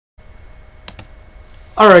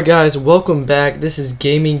Alright guys, welcome back. This is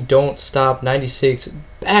Gaming Don't Stop 96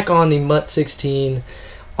 back on the MUT 16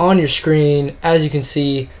 on your screen. As you can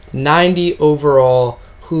see, 90 overall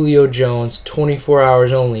Julio Jones, 24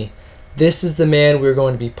 hours only. This is the man we're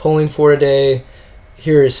going to be pulling for today.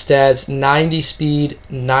 Here are his stats: 90 speed,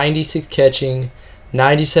 96 catching,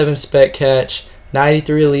 97 spec catch,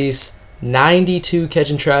 93 release, 92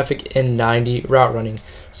 catching traffic, and 90 route running.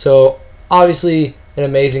 So obviously an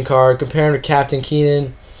amazing card. Comparing to Captain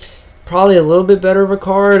Keenan, probably a little bit better of a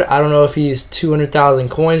card. I don't know if he's 200,000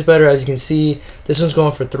 coins better. As you can see, this one's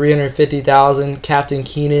going for 350,000. Captain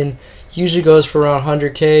Keenan usually goes for around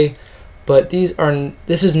 100K. But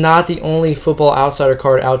this is not the only Football Outsider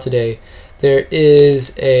card out today. There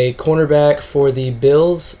is a cornerback for the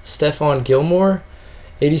Bills, Stephon Gilmore,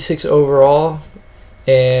 86 overall.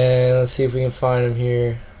 And let's see if we can find him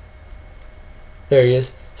here. There he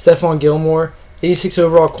is. Stephon Gilmore, 86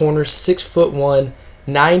 overall corner, 6'1",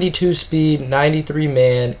 92 speed, 93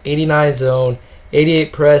 man, 89 zone,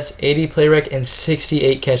 88 press, 80 play rec, and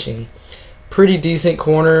 68 catching. Pretty decent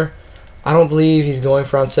corner. I don't believe he's going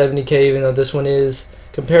for around 70K, even though this one is.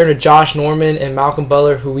 Compared to Josh Norman and Malcolm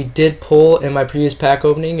Butler, who we did pull in my previous pack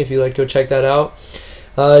opening, if you'd like to go check that out.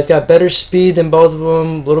 He's got better speed than both of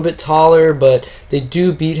them, a little bit taller, but they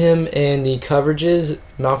do beat him in the coverages.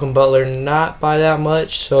 Malcolm Butler not by that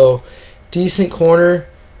much, so decent corner.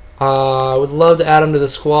 I would love to add him to the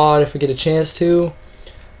squad if we get a chance to.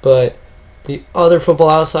 But the other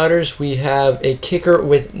Football Outsiders, we have a kicker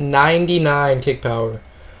with 99 kick power.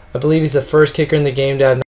 I believe he's the first kicker in the game to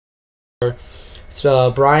have 99 kick power. It's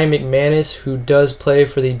Brian McManus, who does play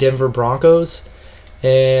for the Denver Broncos.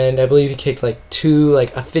 And I believe he kicked like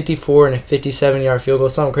a 54 and a 57-yard field goal,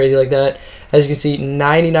 something crazy like that. As you can see,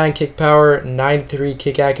 99 kick power, 93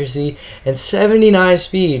 kick accuracy, and 79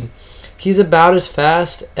 speed. He's about as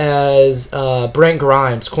fast as Brent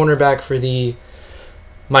Grimes, cornerback for the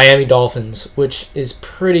Miami Dolphins, which is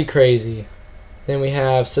pretty crazy. Then we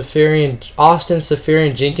have Austin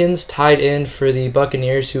Safarian Jenkins, tight end for the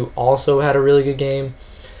Buccaneers, who also had a really good game.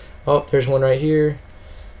 Oh, there's one right here.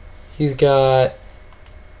 He's got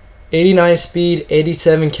 89 speed,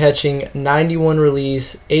 87 catching, 91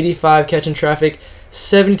 release, 85 catching traffic,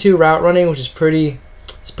 72 route running, which is pretty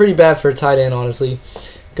bad for a tight end, honestly.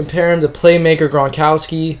 Compare him to playmaker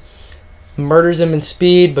Gronkowski. Murders him in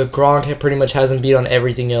speed, but Gronk pretty much has him beat on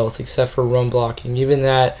everything else except for run blocking. Even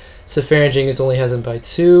that, Safarian Jenkins only has him by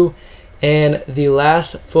 2. And the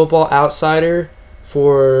last Football Outsider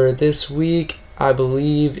for this week, I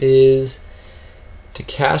believe, is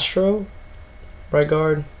DeCastro, right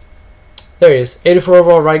guard. There he is. 84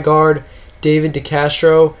 overall right guard, David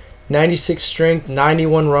DeCastro, 96 strength,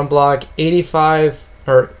 91 run block,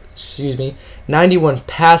 91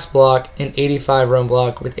 pass block, and 85 run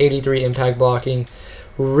block with 83 impact blocking.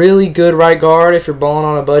 Really good right guard if you're balling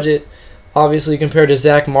on a budget. Obviously, compared to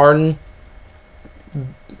Zach Martin,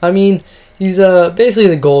 I mean, he's basically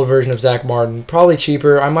the gold version of Zach Martin. Probably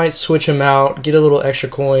cheaper. I might switch him out, get a little extra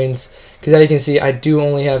coins, because as you can see, I do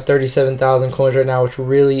only have 37,000 coins right now, which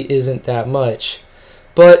really isn't that much.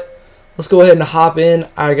 But let's go ahead and hop in.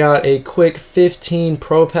 I got a quick 15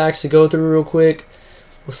 pro packs to go through real quick.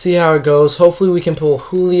 We'll see how it goes. Hopefully we can pull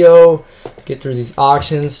Julio, get through these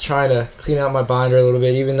auctions, trying to clean out my binder a little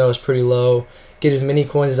bit, even though it's pretty low. Get as many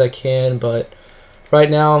coins as I can, but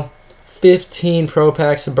right now, 15 pro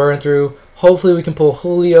packs to burn through. Hopefully we can pull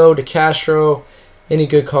Julio, DeCastro, any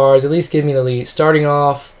good cards, at least give me the lead. Starting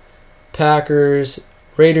off, Packers,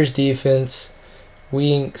 Raiders defense,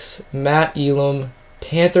 Winks, Matt Elam,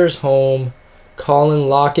 Panthers home, Colin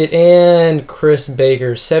Lockett, and Chris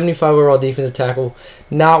Baker. 75 overall defensive tackle.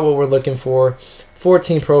 Not what we're looking for.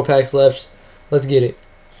 14 pro packs left. Let's get it.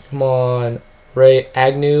 Come on. Ray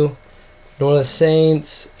Agnew, New Orleans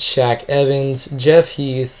Saints, Shaq Evans, Jeff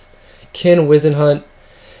Heath, Ken Wisenhunt,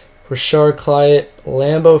 Rashard Clyde,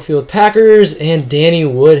 Lambeau Field Packers, and Danny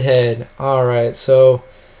Woodhead. Alright, so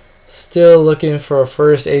still looking for a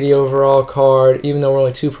first 80 overall card, even though we're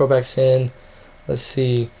only 2 pro packs in. Let's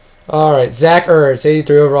see. Alright, Zach Ertz,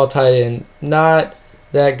 83 overall tight end. Not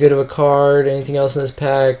that good of a card. Anything else in this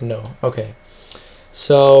pack? No. Okay.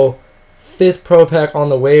 So, 5th pro pack on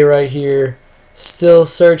the way right here. Still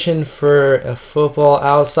searching for a Football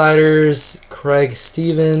Outsiders. Craig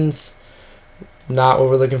Stevens. Not what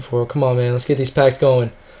we're looking for. Come on, man. Let's get these packs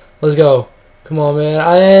going. Let's go. Come on, man.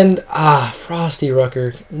 And, Frosty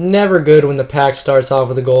Rucker. Never good when the pack starts off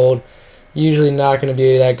with a gold. Usually not going to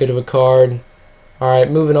be that good of a card.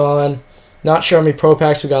 Alright, moving on. Not sure how many pro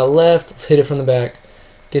packs we got left. Let's hit it from the back.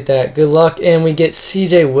 Get that. Good luck. And we get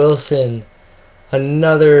CJ Wilson.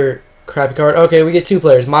 Another crappy card. Okay, we get 2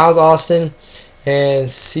 players. Miles Austin And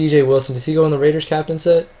CJ Wilson, does he go in the Raiders captain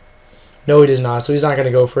set? No, he does not, so he's not going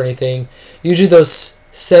to go for anything. Usually those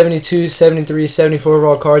 72, 73, 74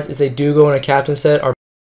 overall cards, if they do go in a captain set, are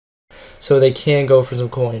so they can go for some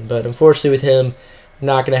coin. But unfortunately with him, I'm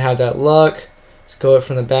not going to have that luck. Let's go it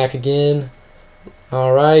from the back again.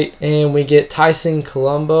 All right, and we get Tyson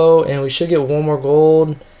Colombo, and we should get one more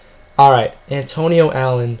gold. All right, Antonio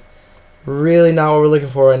Allen. Really not what we're looking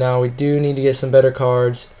for right now. We do need to get some better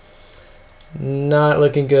cards. Not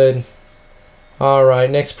looking good. All right,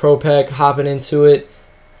 next pro pack, hopping into it.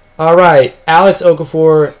 All right, Alex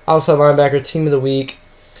Okafor, outside linebacker, team of the week.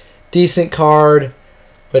 Decent card,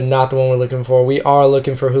 but not the one we're looking for. We are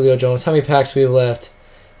looking for Julio Jones. How many packs do we have left?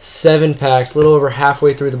 7 packs, a little over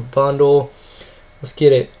halfway through the bundle. Let's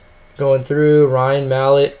get it. Going through, Ryan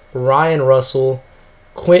Mallett, Ryan Russell,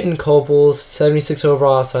 Quentin Coples, 76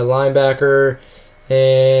 overall outside linebacker,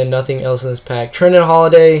 and nothing else in this pack. Trenton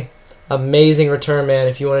Holiday, amazing return, man,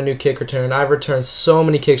 if you want a new kick return. I've returned so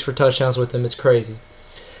many kicks for touchdowns with him. It's crazy.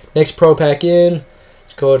 Next pro pack in.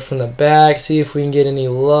 Let's go it from the back, see if we can get any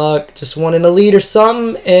luck. Just want an elite or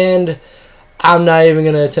something, and I'm not even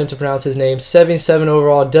going to attempt to pronounce his name. 77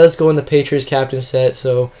 overall, does go in the Patriots captain set,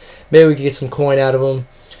 so maybe we can get some coin out of him.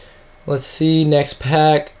 Let's see, next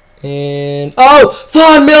pack. And, oh,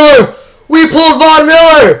 Von Miller! We pulled Von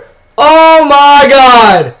Miller! Oh my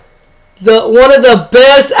God! One of the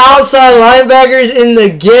best outside linebackers in the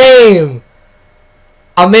game.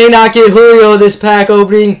 I may not get Julio this pack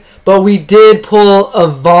opening, but we did pull a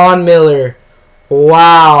Von Miller.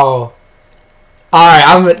 Wow.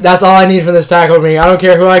 Alright, that's all I need from this pack opening. I don't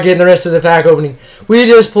care who I get in the rest of the pack opening. We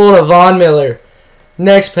just pulled a Von Miller.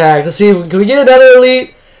 Next pack. Let's see, can we get another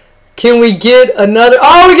elite? Can we get another?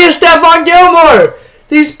 Oh, we get Stephon Gilmore!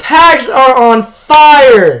 These packs are on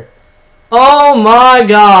fire! Oh my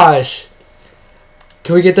gosh.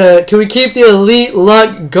 Can we keep the elite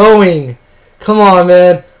luck going? Come on,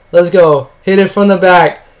 man. Let's go. Hit it from the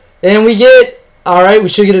back. And we get, alright, we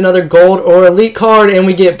should get another gold or elite card, and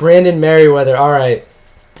we get Brandon Merriweather. Alright.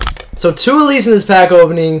 So 2 elites in this pack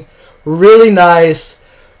opening. Really nice.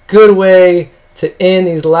 Good way to end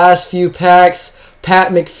these last few packs.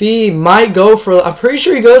 Pat McPhee might go for, I'm pretty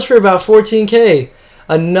sure he goes for about 14K.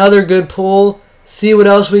 Another good pull. See what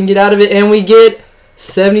else we can get out of it. And we get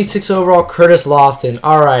 76 overall Curtis Lofton.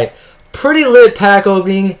 Alright. Pretty lit pack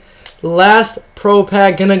opening. Last pro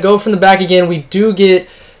pack. Gonna go from the back again. We do get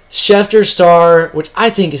Schefter Star, which I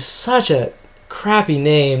think is such a crappy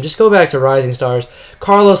name. Just go back to Rising Stars.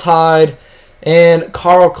 Carlos Hyde and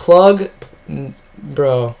Carl Klug.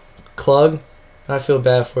 Bro, Klug? I feel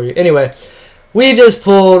bad for you. Anyway, we just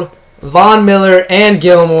pulled Von Miller and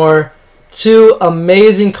Gilmore. 2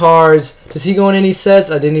 amazing cards. Does he go in any sets?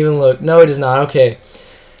 I didn't even look. No, he does not. Okay.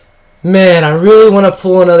 Man, I really want to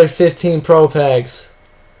pull another 15 pro packs.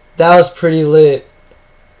 That was pretty lit.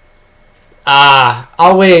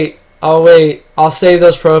 I'll wait. I'll save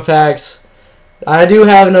those pro packs. I do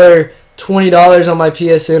have another $20 on my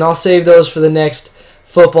PSN. I'll save those for the next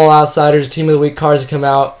Football Outsiders Team of the Week cards to come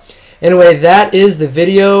out. Anyway, that is the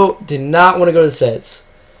video. Did not want to go to the sets.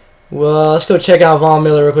 Well, let's go check out Von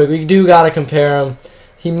Miller real quick. We do got to compare him.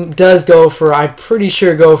 He does go for, I'm pretty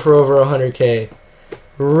sure, go for over 100K.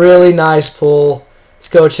 Really nice pull. Let's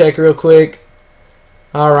go check real quick.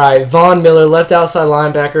 Alright, Von Miller, left outside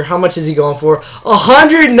linebacker. How much is he going for?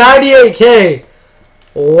 198K!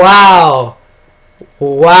 Wow.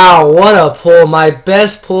 Wow, what a pull. My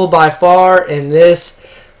best pull by far in this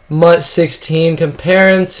MUT 16.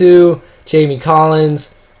 Compare him to Jamie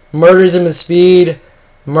Collins. Murders him in speed.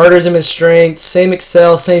 Murders him in strength. Same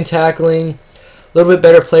excel, same tackling. A little bit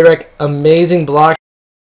better play rec. Amazing block.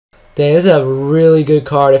 Dang, this is a really good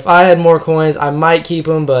card. If I had more coins, I might keep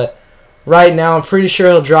him, but right now I'm pretty sure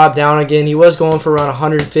he'll drop down again. He was going for around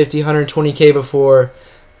 150, 120K before,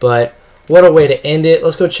 but what a way to end it.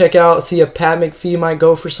 Let's go check out, see if Pat McPhee might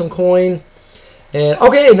go for some coin. And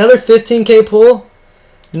okay, another 15K pull.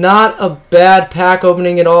 Not a bad pack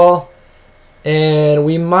opening at all. And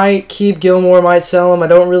we might keep Gilmore, might sell him. I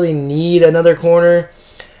don't really need another corner.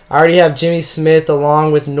 I already have Jimmy Smith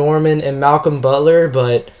along with Norman and Malcolm Butler,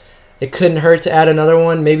 but it couldn't hurt to add another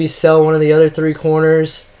one. Maybe sell one of the other 3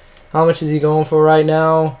 corners. How much is he going for right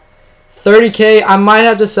now? 30K. I might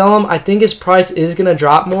have to sell him. I think his price is going to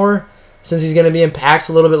drop more since he's going to be in packs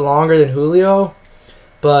a little bit longer than Julio.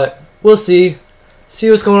 But we'll see. See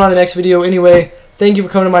what's going on in the next video. Anyway, thank you for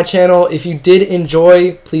coming to my channel. If you did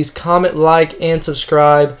enjoy, please comment, like, and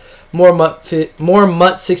subscribe. More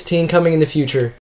MUT 16 coming in the future.